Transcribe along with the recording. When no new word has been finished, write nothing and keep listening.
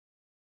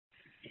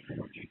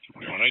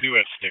When I do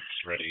have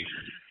sticks ready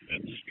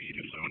at speed,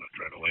 if I want to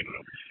try to light it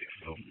up, see if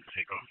they'll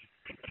take off.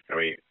 Are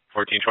we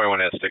 1421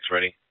 has sticks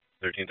ready?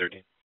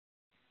 1313.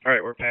 All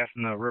right, we're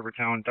passing the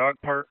Rivertown Dog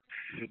Park.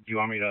 Do you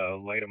want me to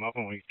light them up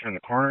when we turn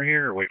the corner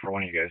here, or wait for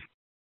one of you guys?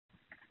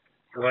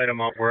 Light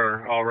them up.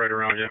 We're all right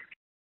around you.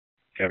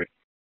 Copy.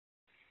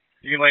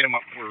 You can light them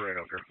up. We're right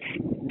up here.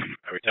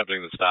 Are we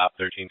attempting to stop?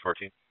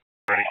 1314.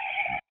 Ready.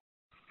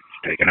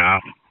 Taking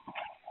off.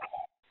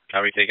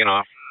 Copy, taking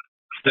off.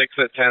 Sticks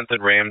at 10th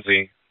and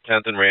Ramsey.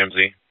 10th and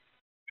Ramsey.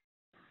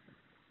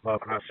 Well,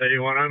 I say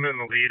you want I'm in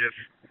the lead. If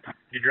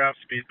you drop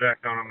speed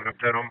back down, I'm going to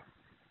pit them.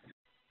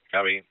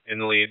 Copy, in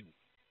the lead.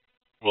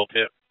 We'll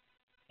pit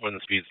when the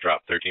speeds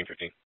drop.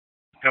 1315.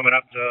 Coming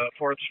up to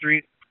 4th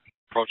Street.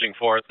 Approaching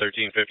 4th.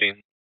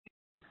 1315.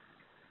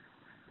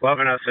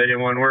 11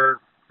 S81. We're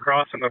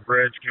crossing the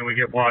bridge. Can we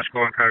get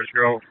Washco and Cottage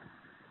Grove?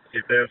 See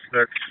if they have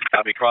sticks.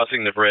 Copy,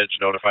 crossing the bridge.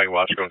 Notifying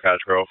Washco and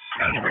Cottage Grove.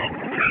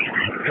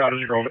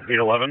 Cottage Grove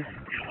 811.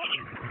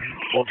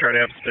 We'll try to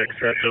have sticks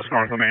at just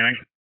north of Manning.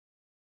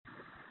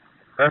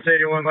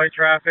 S81 light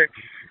traffic.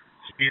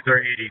 Speeds are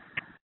 80.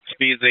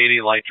 Speeds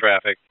 80, light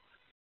traffic.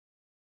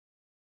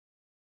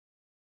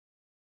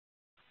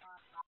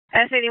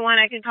 S81,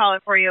 I can call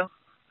it for you.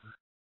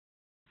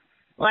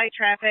 Light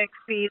traffic,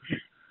 speeds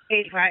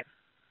 85.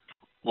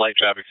 Light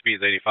traffic,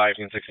 speeds 85,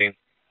 16.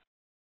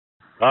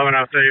 11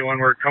 S81,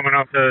 we're coming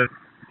up to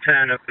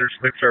 10 if their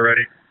sticks are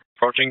ready.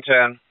 Approaching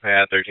 10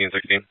 at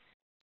 1316.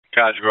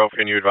 Cottage Grove,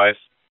 can you advise?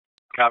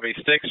 Copy,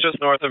 sticks just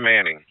north of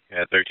Manning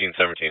at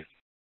 1317.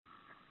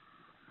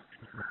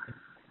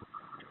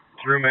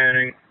 Through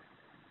Manning.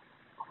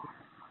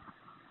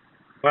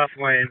 Left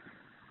lane.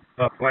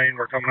 Left lane,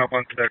 we're coming up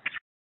on sticks.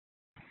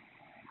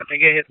 I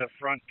think I hit the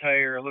front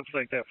tire. It looks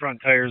like that front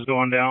tire is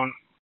going down.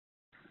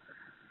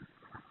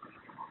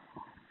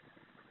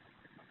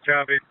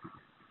 Copy.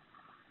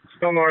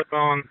 Still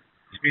northbound,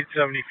 speed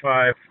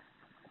 75.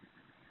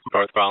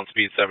 Northbound,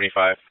 speed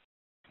 75.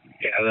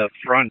 Yeah, the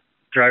front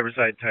driver's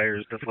side tire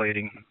is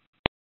deflating.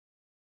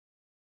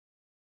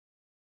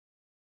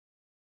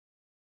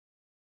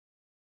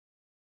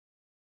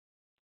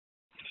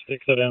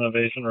 Sticks at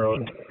Innovation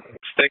Road.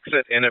 Sticks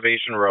at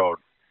Innovation Road.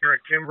 Here at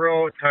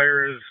Kimbrough,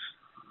 tire is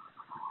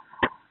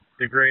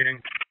degrading.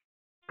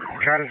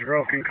 Cottage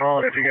Grove can call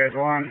it if you guys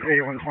want.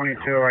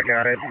 8122, I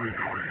got it.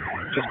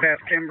 Just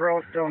past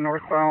Kimbrough, still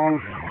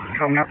northbound,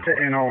 coming up to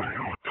Inno.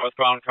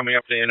 Northbound coming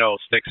up to Inno.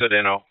 Sticks at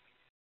Inno.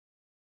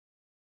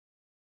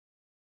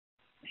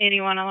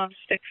 81, I'll have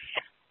sticks.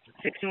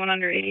 61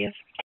 under 80th.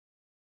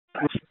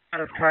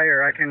 Out of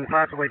tire, I can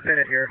possibly fit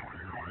it here.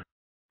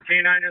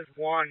 K9 is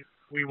 1.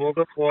 We will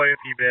deploy if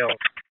he bails.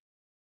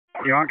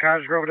 You want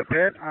Cottage Grove to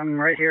pit? I'm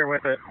right here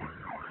with it.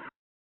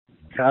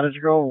 Cottage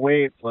Grove,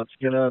 wait. Let's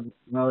get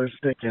another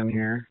stick in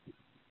here.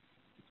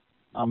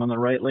 I'm in the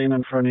right lane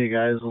in front of you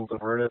guys. We'll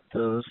divert it to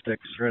the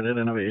sticks right at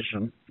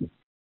Innovation.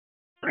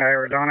 Alright,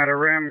 we're down at a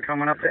rim,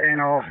 coming up to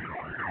Inno.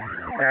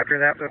 After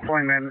that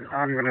deployment,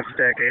 I'm going to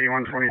stick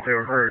 8122,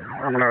 or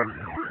I'm going to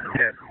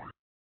hit.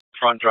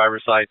 Front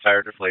driver's side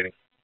tire deflating.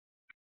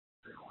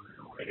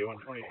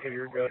 8122,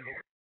 you're good.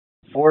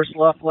 Force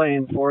left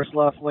lane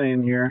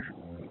here.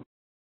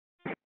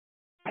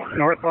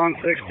 Northbound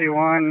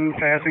 61,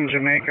 passing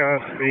Jamaica,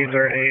 speeds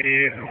are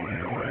 80.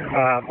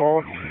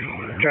 Both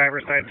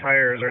driver's side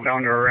tires are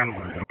down to a rim.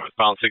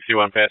 Northbound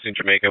 61, passing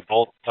Jamaica.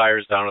 Both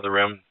tires down to the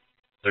rim.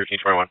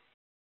 1321.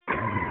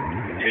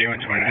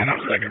 8129, I'm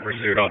second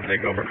pursuit. I'll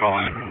take over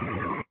calling.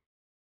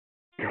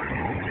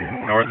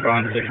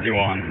 Northbound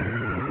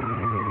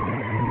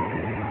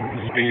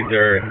 61. Speeds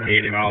are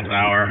 80 miles an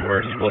hour.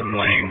 We're splitting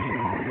lanes.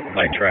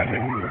 Light traffic.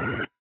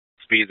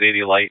 Speeds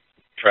 80, light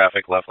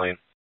traffic, left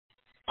lane.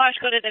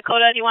 Washco to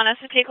Dakota, do you want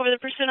us to take over the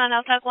pursuit on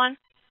LTAC 1?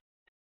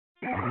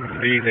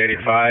 Speeds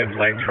 85,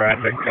 light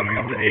traffic coming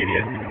up to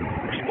 80th.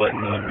 We're splitting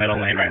the middle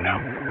lane right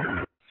now.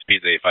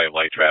 Speeds 85,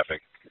 light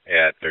traffic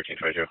at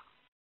 1322.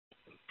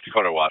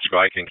 Dakota Washco,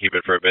 I can keep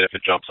it for a bit. If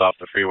it jumps off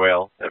the freeway,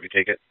 I'll have you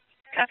take it.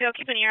 Copy, I'll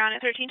keep an ear on it.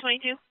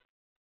 1322.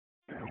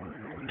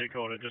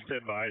 Dakota, just to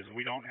advise,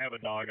 we don't have a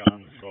dog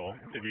on, so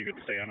if you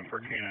could stay on it for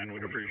K9,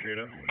 we'd appreciate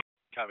it.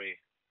 Copy.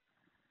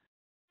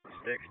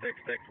 Stick,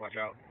 watch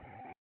out.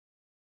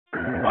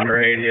 Under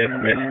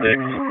 80th, mid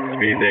sticks,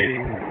 speeds 80,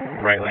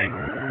 right lane,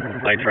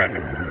 light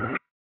traffic.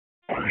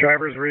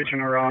 Driver's reaching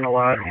around a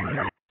lot.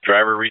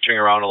 Driver reaching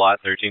around a lot,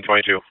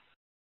 1322.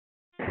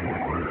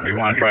 We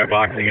want to try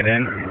boxing it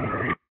in.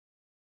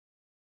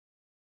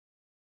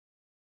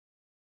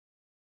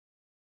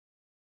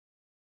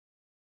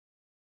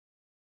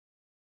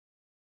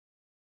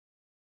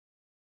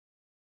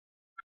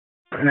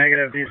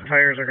 Negative, these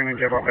tires are going to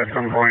give up at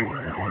some point.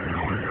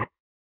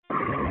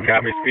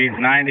 Copy, speeds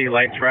 90,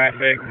 light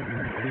traffic,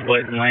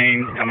 splitting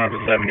lanes, coming up to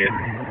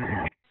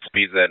 70th.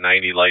 Speeds at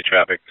 90, light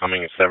traffic,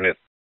 coming at 70th.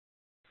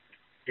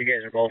 You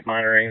guys are both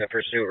monitoring the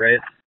pursuit,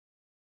 right?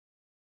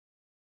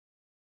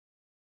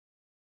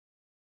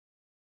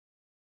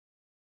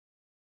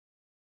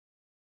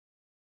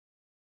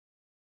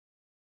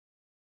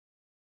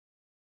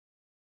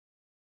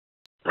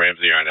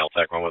 Ramsey, you're on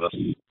LTAC 1 with us.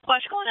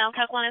 Watch going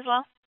LTAC 1 as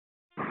well.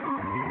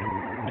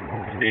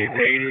 Speed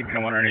 80,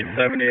 come underneath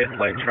 70th,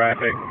 light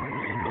traffic,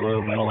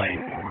 blue middle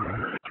lane.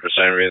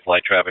 Understand with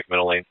light traffic,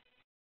 middle lane.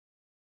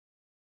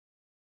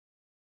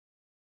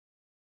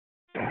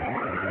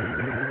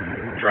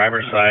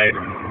 Driver's side,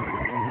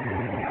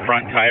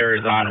 front tire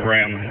is on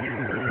rim.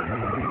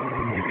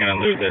 He's going to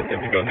lose it if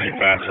it goes any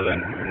faster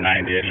than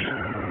 90-ish.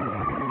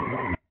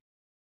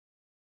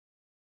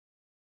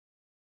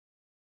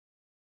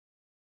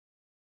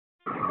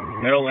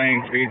 Middle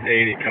lane, speed's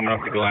 80, coming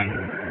up to Glen.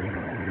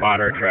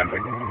 Moderate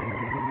traffic.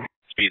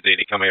 Speed's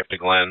 80, coming up to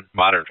Glen.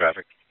 Modern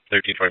traffic,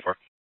 1324.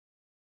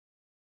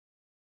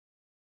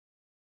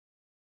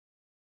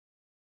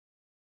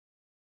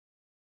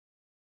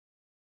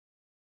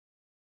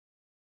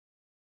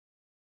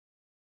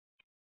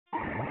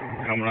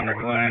 Coming under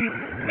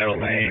Glen, middle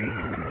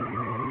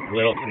lane,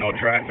 little to no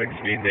traffic,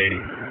 speed's 80.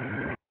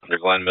 Under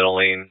Glen, middle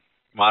lane,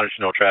 moderate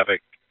to no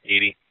traffic,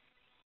 80.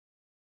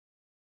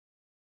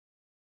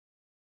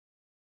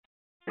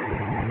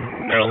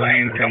 Middle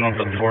lane, coming up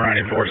with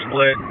 494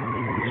 split,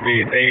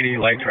 speed's 80,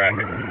 light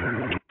traffic.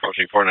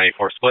 Approaching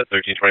 494 split,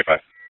 1325.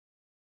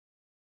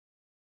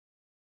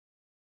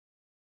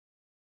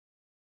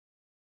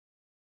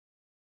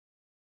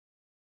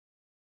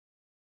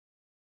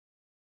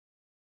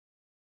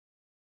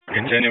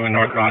 Continuing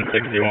northbound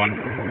 61.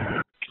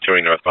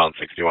 Continuing northbound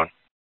 61.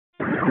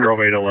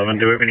 Grove 811,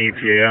 do we have an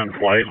ETA on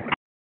flight?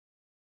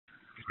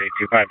 State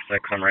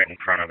 256, I'm right in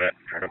front of it.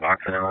 Try to box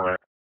it in a little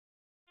bit.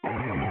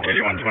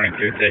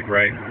 8122, take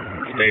right.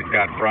 State's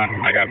got front,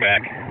 I got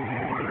back.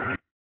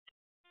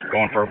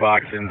 Going for a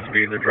box in,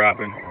 speeds are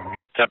dropping.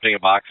 Attempting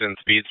a box in,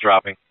 speeds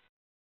dropping.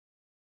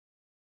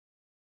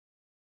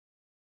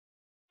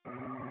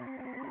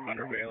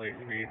 Under Bailey,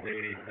 speeds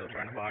 80, still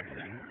trying to box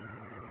in.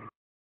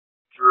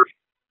 Sure.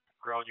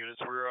 Ground units,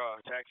 we're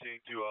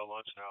taxiing to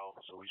lunch now,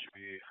 so we should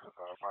be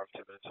 5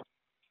 to 10 minutes.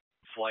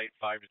 Flight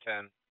 5 to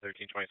 10,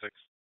 1326.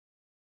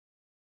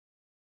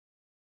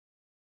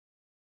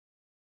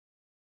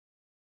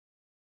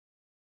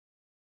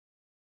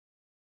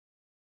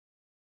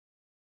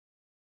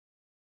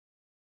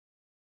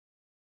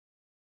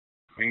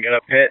 We can get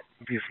a pit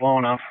If he's slow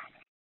enough.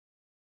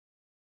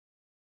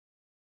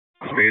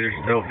 Speeds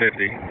are still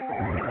 50.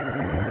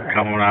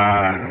 Coming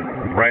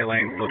right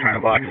lane, still trying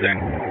to box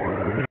in.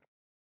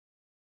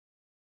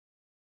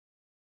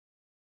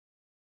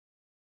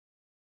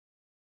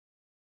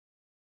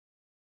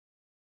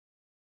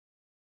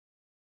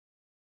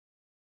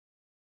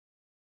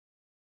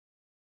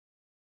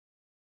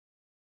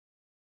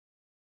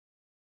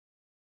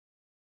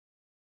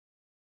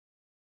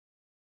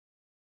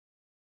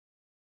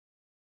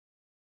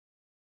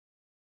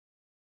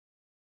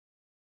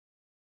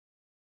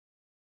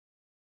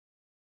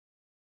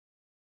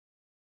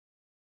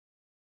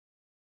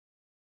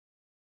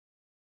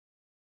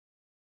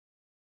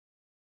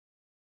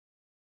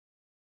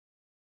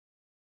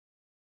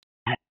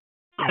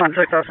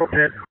 Unsuccessful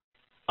pit.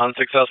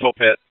 Unsuccessful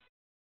pit.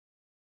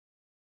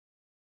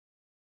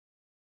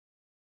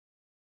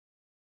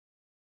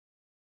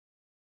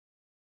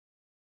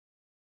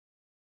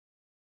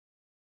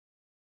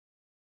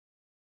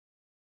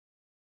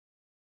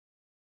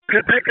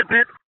 Good pit, good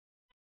pit.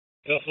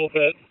 Successful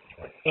pit.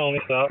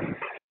 Felony stop.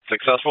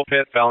 Successful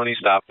pit, felony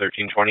stop,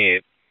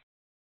 1328.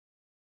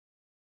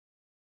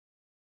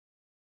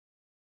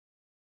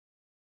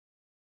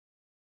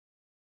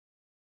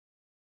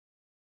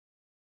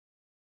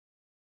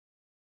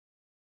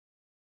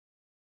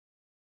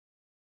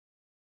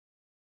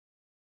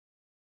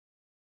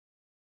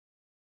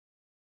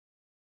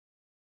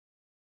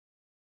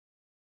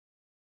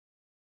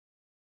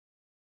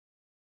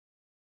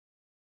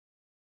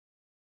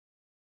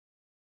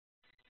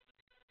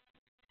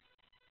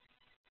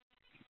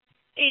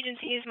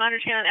 Agencies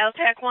monitoring on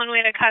LTAC 1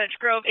 way to Cottage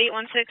Grove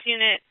 816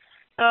 unit.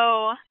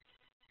 So,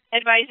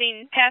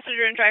 advising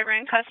passenger and driver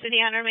in custody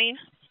on our main.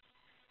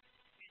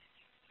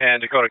 And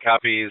Dakota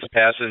copies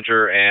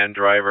passenger and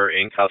driver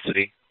in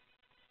custody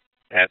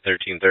at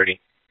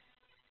 1330.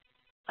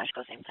 Let's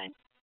go same time.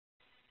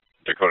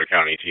 Dakota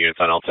County, 2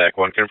 units on LTAC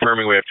 1.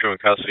 Confirming we have 2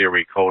 in custody. Are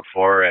we code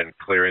 4 and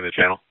clearing the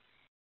channel?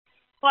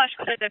 Watch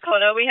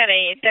Dakota, we had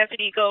a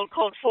deputy go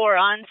code 4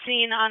 on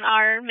scene on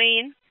our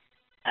main.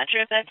 Not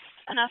sure if that's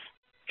enough.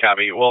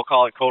 Copy. We'll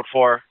call it code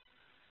 4.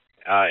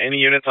 Any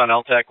units on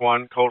LTAC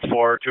 1, code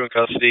 4, 2 in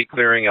custody,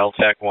 clearing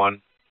LTAC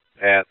 1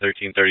 at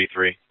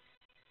 1333.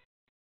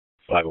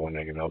 501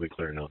 negative, I'll be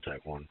clearing LTAC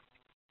 1.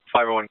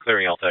 501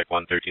 clearing LTAC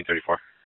 1, 1334.